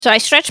So I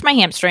stretched my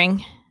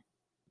hamstring,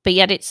 but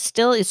yet it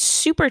still is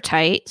super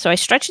tight. So I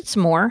stretch it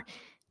some more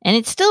and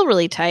it's still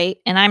really tight.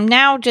 And I'm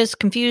now just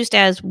confused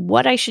as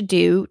what I should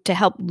do to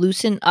help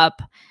loosen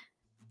up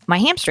my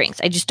hamstrings.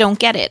 I just don't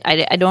get it.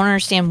 I don't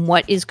understand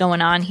what is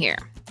going on here.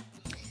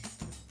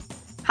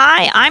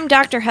 Hi, I'm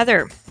Dr.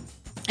 Heather,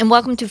 and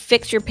welcome to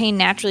Fix Your Pain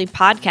Naturally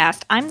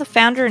podcast. I'm the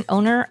founder and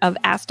owner of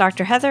Ask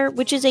Dr. Heather,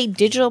 which is a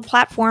digital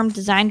platform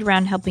designed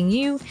around helping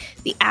you,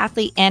 the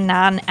athlete and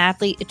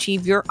non-athlete,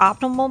 achieve your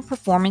optimal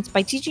performance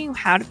by teaching you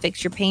how to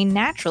fix your pain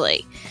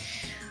naturally.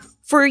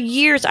 For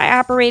years, I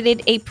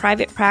operated a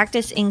private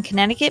practice in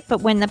Connecticut,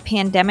 but when the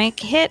pandemic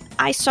hit,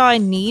 I saw a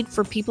need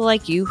for people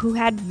like you who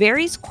had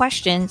various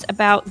questions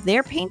about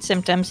their pain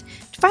symptoms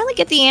to finally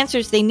get the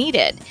answers they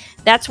needed.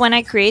 That's when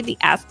I created the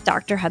Ask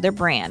Dr. Heather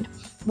brand.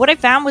 What I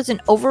found was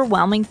an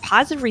overwhelming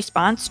positive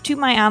response to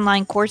my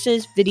online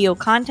courses, video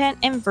content,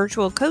 and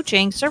virtual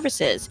coaching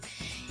services.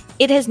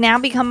 It has now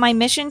become my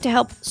mission to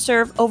help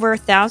serve over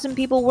 1,000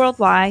 people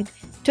worldwide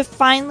to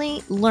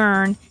finally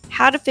learn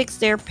how to fix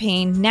their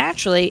pain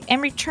naturally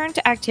and return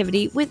to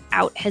activity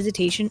without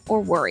hesitation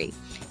or worry.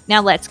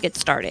 Now let's get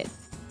started.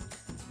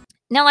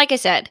 Now, like I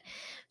said,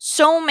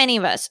 so many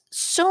of us,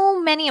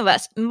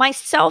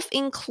 myself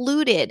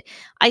included,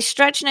 I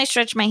stretch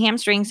my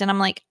hamstrings and I'm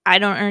like, I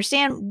don't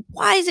understand.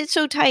 Why is it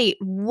so tight?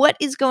 What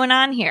is going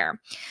on here?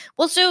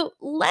 Well, so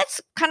let's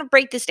kind of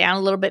break this down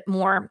a little bit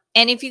more.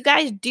 And if you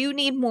guys do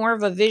need more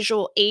of a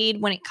visual aid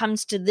when it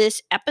comes to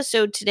this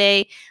episode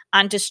today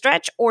on to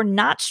stretch or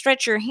not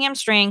stretch your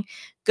hamstring,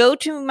 go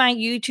to my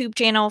YouTube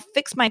channel,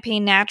 Fix My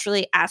Pain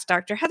Naturally, Ask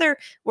Dr. Heather,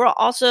 where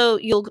also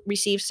you'll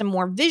receive some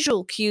more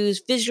visual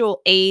cues,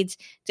 visual aids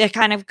to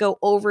kind of go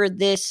over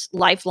this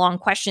lifelong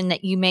question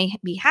that you may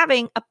be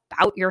having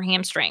about your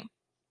hamstring.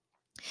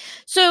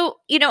 So,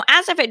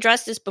 as I've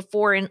addressed this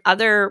before in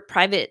other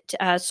private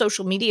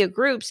social media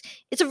groups,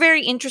 it's a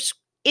very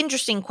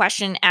interesting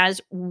question as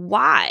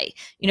why,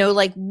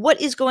 what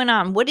is going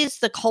on? What is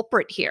the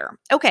culprit here?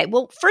 Okay,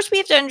 well, first we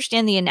have to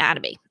understand the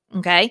anatomy.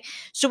 Okay,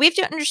 so we have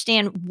to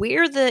understand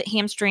where the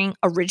hamstring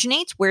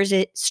originates, where does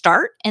it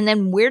start, and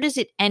then where does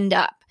it end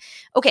up?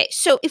 Okay,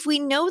 so if we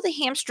know the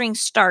hamstring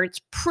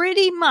starts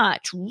pretty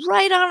much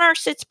right on our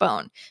sits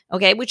bone,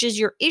 okay, which is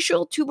your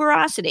ischial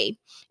tuberosity,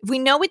 if we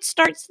know it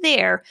starts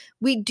there,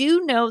 we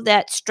do know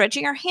that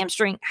stretching our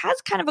hamstring has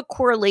kind of a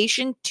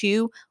correlation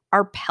to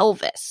our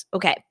pelvis.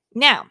 Okay,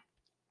 now,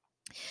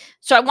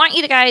 so I want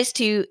you guys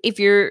to, if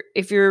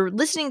you're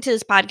listening to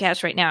this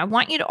podcast right now, I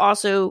want you to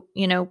also,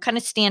 kind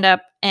of stand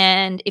up,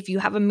 and if you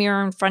have a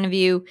mirror in front of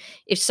you,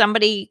 if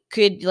somebody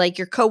could, like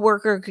your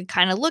coworker could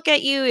kind of look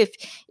at you,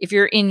 if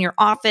you're in your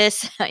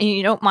office and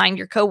you don't mind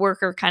your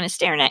coworker kind of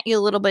staring at you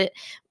a little bit,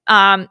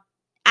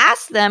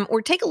 ask them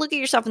or take a look at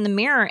yourself in the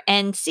mirror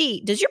and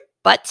see, does your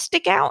butt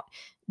stick out?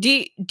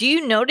 Do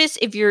you notice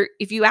if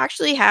you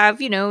actually have,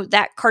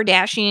 that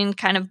Kardashian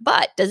kind of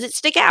butt, does it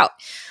stick out?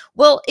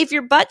 Well, if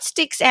your butt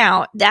sticks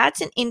out, that's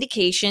an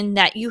indication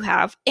that you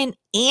have an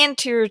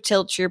anterior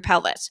tilt to your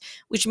pelvis,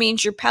 which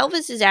means your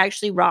pelvis is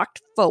actually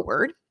rocked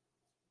forward,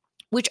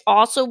 which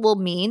also will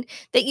mean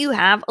that you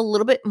have a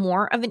little bit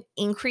more of an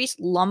increased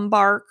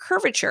lumbar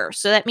curvature.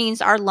 So that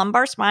means our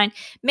lumbar spine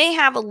may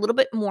have a little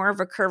bit more of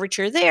a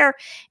curvature there.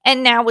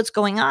 And now what's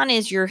going on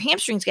is your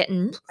hamstring's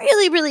getting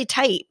really, really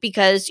tight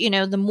because,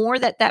 the more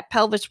that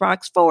pelvis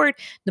rocks forward,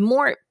 the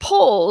more it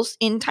pulls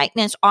in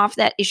tightness off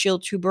that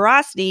ischial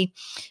tuberosity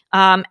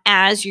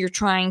as you're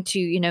trying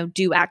to,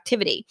 do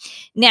activity.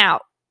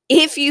 Now,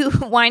 if you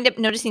wind up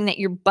noticing that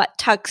your butt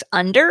tucks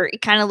under,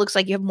 it kind of looks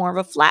like you have more of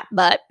a flat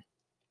butt.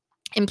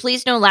 And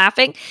please no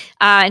laughing.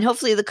 And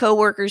hopefully the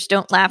coworkers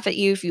don't laugh at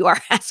you if you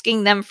are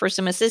asking them for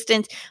some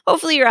assistance.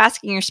 Hopefully you're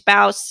asking your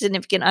spouse,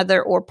 significant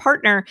other, or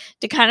partner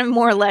to kind of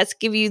more or less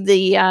give you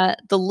the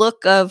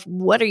look of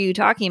what are you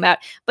talking about.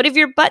 But if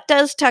your butt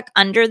does tuck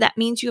under, that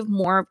means you have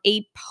more of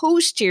a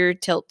posterior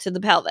tilt to the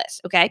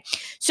pelvis. Okay.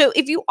 So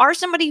if you are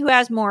somebody who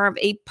has more of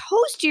a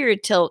posterior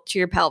tilt to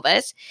your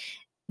pelvis,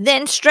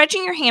 then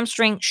stretching your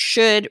hamstring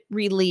should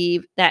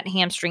relieve that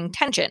hamstring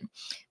tension.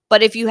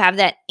 But if you have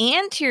that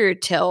anterior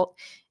tilt,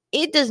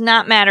 it does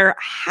not matter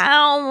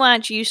how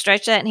much you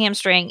stretch that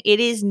hamstring. It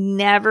is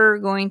never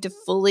going to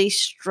fully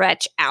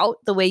stretch out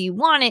the way you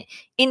want it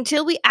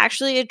until we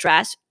actually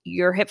address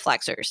your hip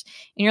flexors.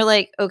 And you're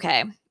like,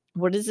 okay,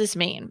 what does this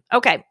mean?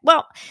 Okay,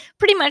 well,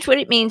 pretty much what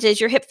it means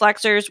is your hip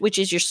flexors, which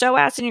is your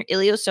psoas and your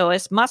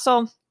iliopsoas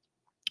muscle,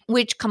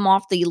 which come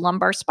off the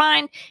lumbar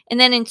spine and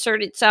then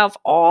insert itself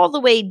all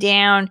the way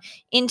down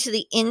into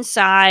the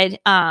inside,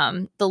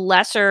 the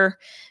lesser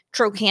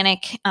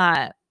trochanteric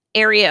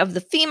area of the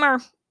femur.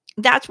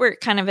 That's where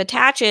it kind of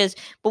attaches.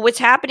 But what's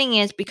happening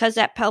is because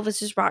that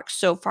pelvis is rocked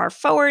so far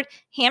forward,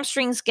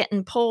 hamstrings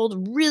getting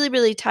pulled really,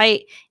 really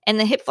tight, and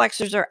the hip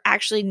flexors are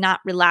actually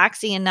not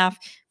relaxing enough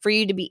for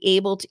you to be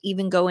able to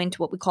even go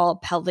into what we call a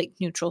pelvic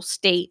neutral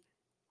state.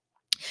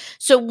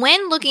 So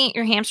when looking at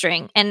your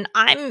hamstring, and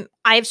I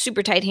have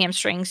super tight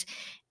hamstrings,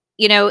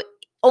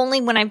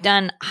 only when I've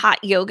done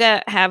hot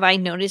yoga have I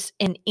noticed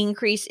an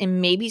increase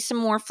in maybe some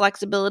more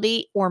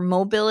flexibility or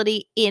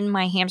mobility in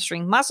my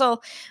hamstring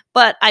muscle.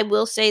 But I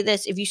will say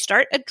this, if you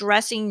start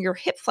addressing your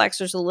hip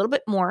flexors a little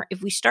bit more,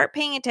 if we start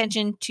paying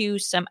attention to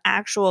some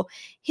actual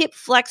hip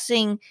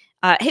flexor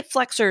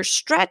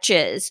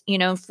stretches,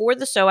 for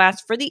the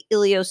psoas, for the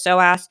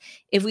iliopsoas,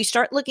 if we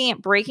start looking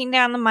at breaking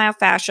down the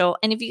myofascial,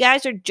 and if you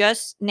guys are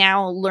just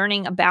now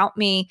learning about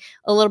me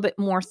a little bit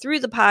more through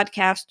the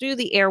podcast, through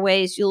the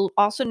airways, you'll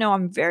also know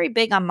I'm very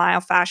big on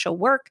myofascial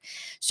work.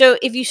 So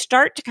if you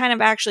start to kind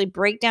of actually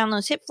break down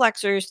those hip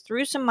flexors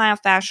through some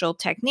myofascial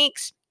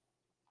techniques,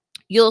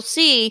 you'll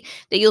see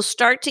that you'll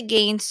start to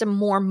gain some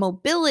more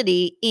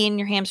mobility in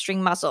your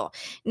hamstring muscle.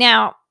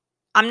 Now,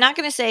 I'm not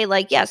going to say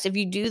yes, if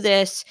you do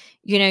this,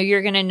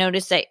 you're going to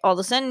notice that all of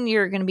a sudden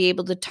you're going to be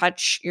able to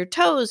touch your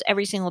toes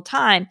every single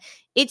time.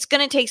 It's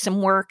going to take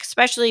some work,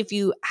 especially if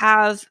you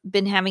have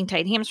been having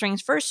tight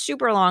hamstrings for a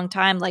super long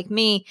time like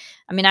me.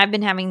 I mean, I've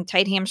been having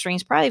tight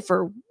hamstrings probably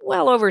for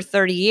well over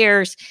 30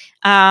 years.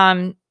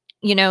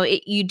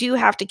 You do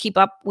have to keep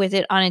up with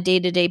it on a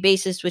day-to-day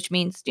basis, which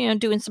means,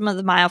 doing some of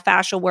the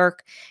myofascial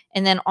work,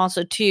 and then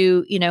also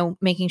too,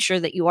 making sure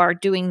that you are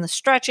doing the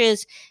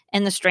stretches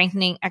and the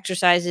strengthening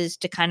exercises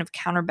to kind of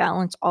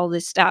counterbalance all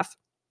this stuff.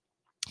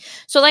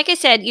 So like I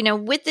said,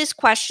 with this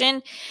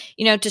question,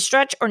 to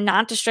stretch or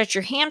not to stretch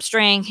your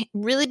hamstring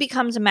really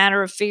becomes a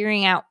matter of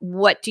figuring out,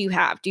 what do you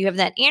have? Do you have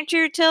that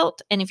anterior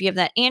tilt? And if you have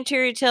that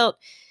anterior tilt,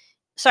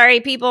 sorry,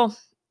 people,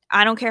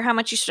 I don't care how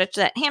much you stretch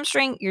that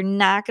hamstring, you're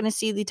not going to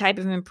see the type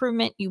of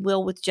improvement you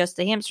will with just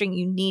the hamstring.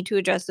 You need to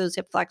address those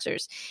hip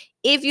flexors.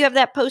 If you have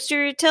that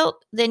posterior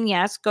tilt, then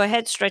yes, go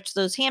ahead, stretch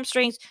those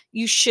hamstrings.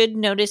 You should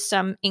notice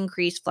some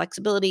increased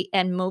flexibility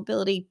and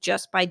mobility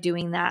just by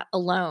doing that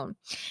alone.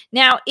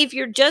 Now, if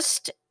you're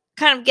just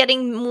kind of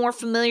getting more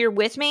familiar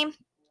with me,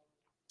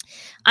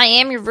 I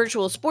am your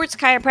virtual sports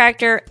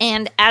chiropractor,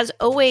 and as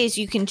always,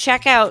 you can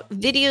check out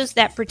videos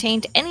that pertain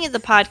to any of the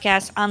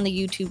podcasts on the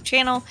YouTube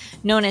channel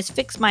known as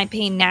Fix My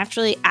Pain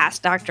Naturally,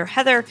 Ask Dr.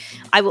 Heather.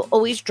 I will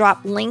always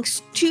drop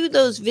links to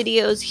those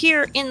videos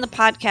here in the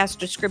podcast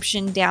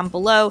description down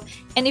below.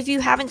 And if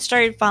you haven't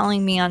started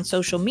following me on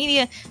social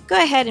media,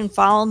 go ahead and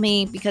follow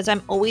me, because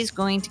I'm always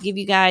going to give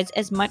you guys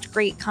as much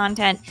great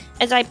content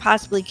as I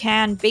possibly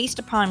can based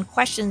upon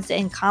questions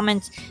and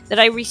comments that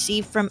I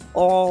receive from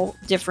all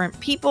different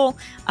people,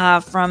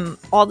 from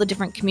all the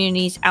different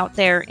communities out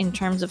there in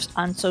terms of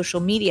on social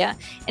media.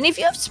 And if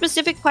you have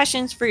specific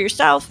questions for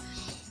yourself,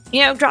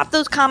 drop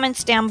those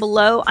comments down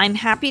below. I'm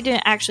happy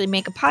to actually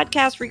make a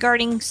podcast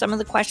regarding some of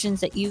the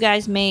questions that you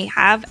guys may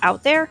have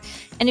out there.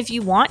 And if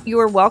you want, you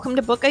are welcome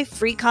to book a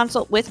free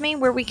consult with me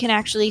where we can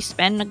actually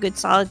spend a good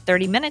solid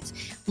 30 minutes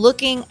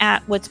looking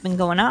at what's been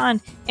going on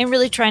and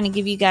really trying to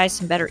give you guys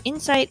some better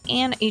insight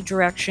and a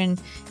direction,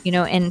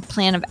 and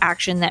plan of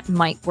action that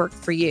might work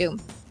for you.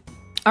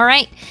 All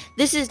right,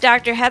 this is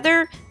Dr.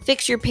 Heather,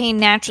 Fix Your Pain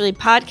Naturally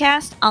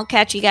podcast. I'll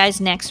catch you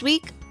guys next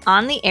week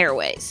on the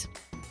airways.